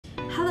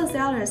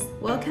sellers,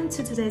 welcome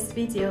to today's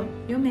video.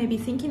 You may be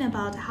thinking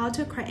about how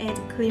to create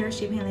clear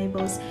shipping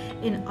labels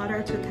in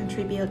order to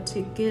contribute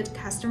to good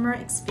customer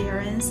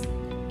experience,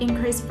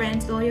 increase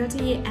brand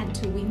loyalty, and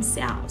to win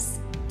sales.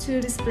 To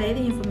display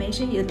the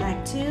information you'd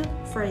like to,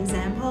 for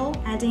example,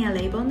 adding a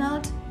label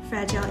note,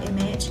 fragile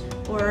image,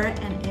 or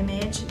an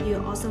image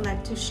you also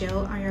like to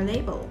show on your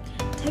label,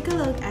 take a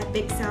look at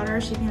Big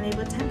Seller shipping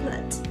label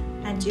template,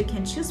 and you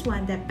can choose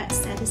one that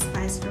best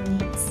satisfies your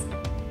needs.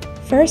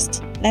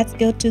 First, let's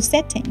go to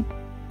Setting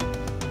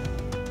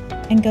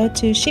and go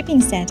to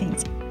Shipping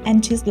Settings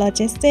and choose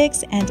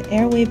Logistics and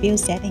Airway View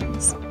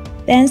Settings.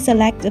 Then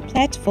select the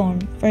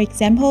platform. For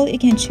example, you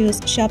can choose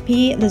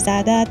Shopee,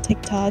 Lazada,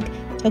 TikTok,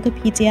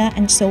 Tokopedia,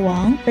 and so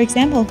on. For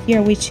example,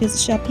 here we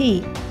choose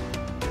Shopee.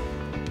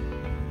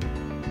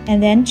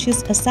 And then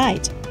choose a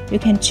site. You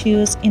can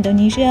choose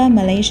Indonesia,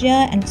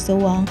 Malaysia, and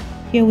so on.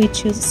 Here we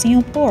choose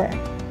Singapore.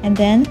 And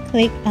then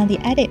click on the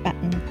Edit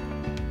button.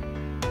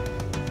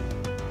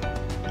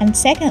 And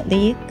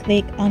secondly,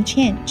 click on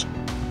Change.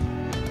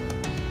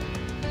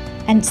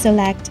 And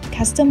select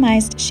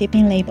Customized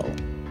Shipping Label.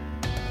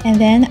 And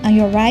then on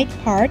your right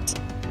part,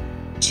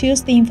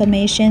 choose the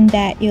information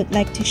that you'd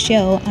like to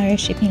show on your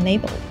shipping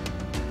label.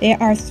 There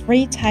are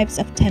 3 types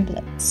of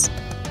templates.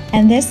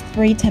 And these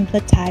 3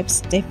 template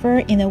types differ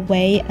in the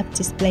way of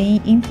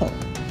displaying info.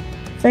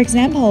 For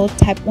example,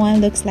 type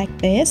 1 looks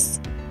like this,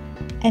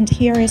 and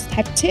here is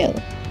type 2.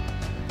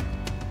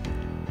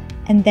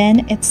 And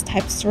then it's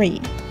type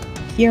 3.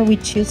 Here we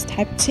choose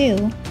type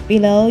 2.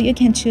 Below you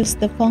can choose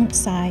the font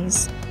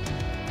size.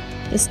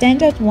 The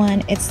standard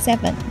one is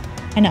 7.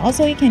 And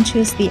also you can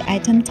choose the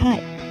item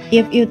type.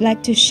 If you'd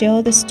like to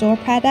show the store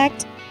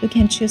product, you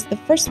can choose the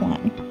first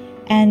one.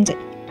 And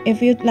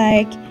if you'd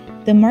like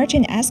the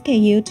merchant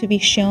SKU to be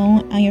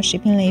shown on your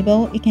shipping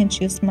label, you can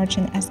choose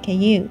merchant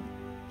SKU.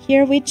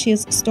 Here we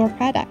choose store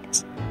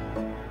product.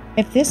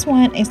 If this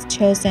one is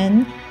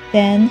chosen,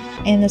 then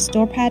in the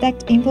store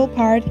product info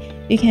part,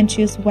 you can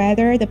choose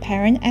whether the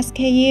parent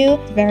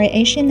SKU,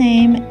 variation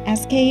name,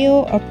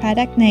 SKU, or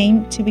product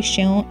name to be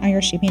shown on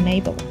your shipping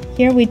label.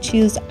 Here we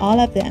choose all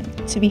of them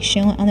to be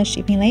shown on the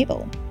shipping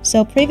label.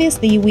 So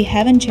previously we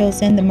haven't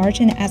chosen the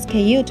merchant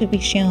SKU to be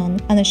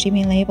shown on the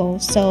shipping label,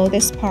 so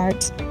this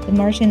part, the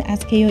merchant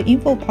SKU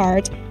info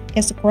part,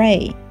 is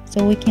gray.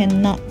 So we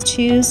cannot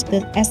choose the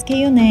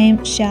SKU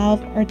name,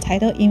 shelf, or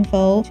title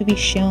info to be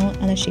shown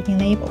on the shipping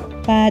label.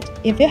 But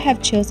if you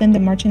have chosen the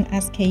merchant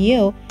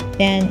SKU,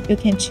 then you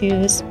can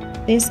choose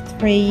these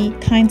 3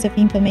 kinds of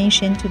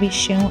information to be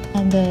shown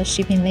on the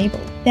shipping label.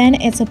 Then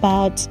it's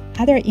about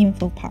other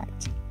info part.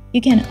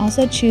 You can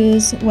also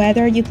choose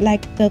whether you'd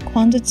like the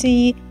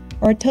quantity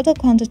or total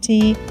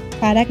quantity,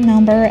 product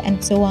number,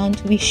 and so on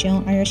to be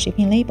shown on your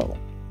shipping label.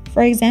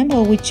 For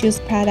example, we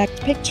choose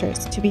product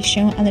pictures to be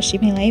shown on the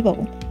shipping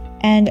label.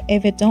 And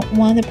if you don't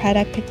want the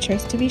product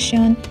pictures to be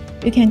shown,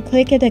 you can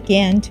click it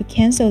again to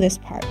cancel this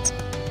part.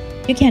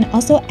 You can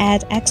also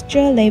add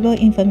extra label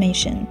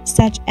information,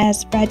 such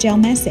as fragile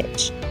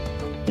message,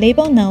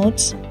 label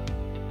note,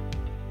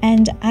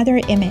 and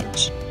other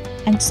image,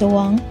 and so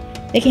on.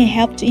 They can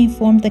help to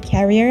inform the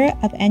carrier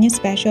of any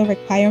special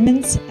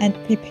requirements and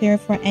prepare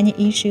for any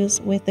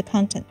issues with the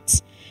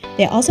contents.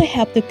 They also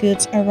help the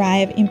goods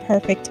arrive in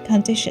perfect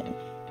condition,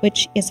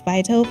 which is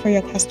vital for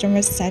your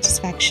customers'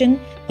 satisfaction,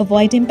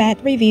 avoiding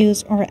bad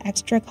reviews or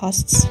extra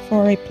costs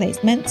for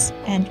replacements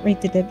and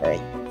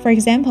redelivery. For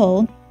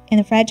example, in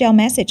the fragile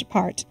message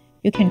part,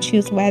 you can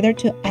choose whether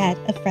to add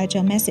a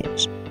fragile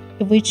message.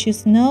 If we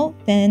choose no,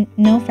 then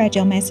no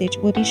fragile message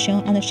will be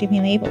shown on the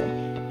shipping label.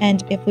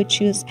 And if we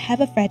choose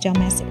have a fragile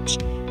message,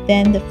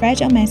 then the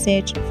fragile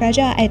message,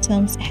 fragile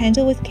items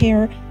handled with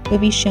care will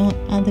be shown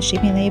on the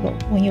shipping label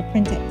when you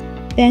print it.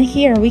 Then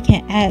here we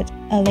can add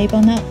a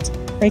label note.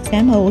 For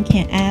example, we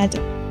can add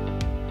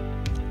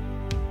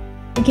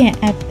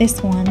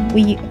this one,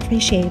 we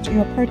appreciate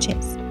your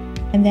purchase.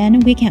 And then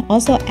we can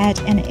also add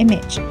an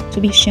image to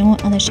be shown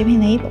on the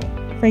shipping label.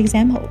 For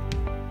example,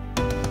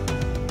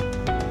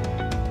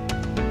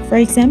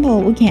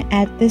 we can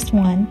add this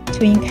one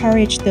to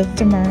encourage the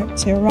customer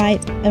to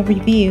write a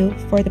review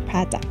for the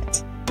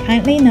product.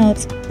 Kindly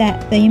note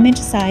that the image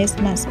size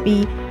must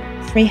be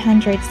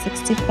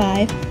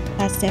 365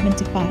 ×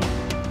 75.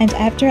 And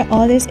after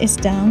all this is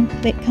done,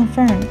 click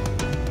Confirm.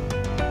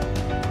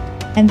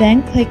 And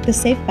then click the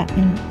Save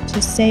button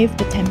to save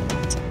the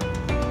template.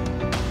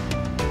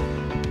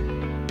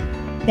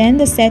 Then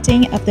the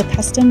setting of the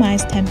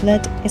customized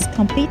template is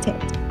completed.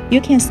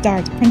 You can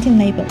start printing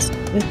labels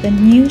with the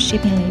new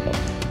shipping label.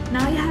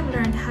 Now you have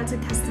learned how to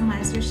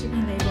customize your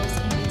shipping labels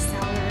in Big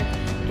Seller.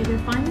 If you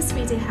find this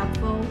video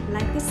helpful,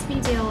 like this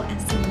video and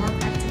see more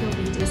practical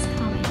videos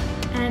coming.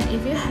 And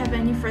if you have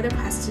any further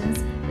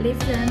questions, leave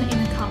them in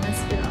the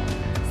comments below.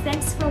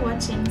 Thanks for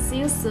watching. See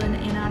you soon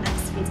in our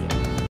next video.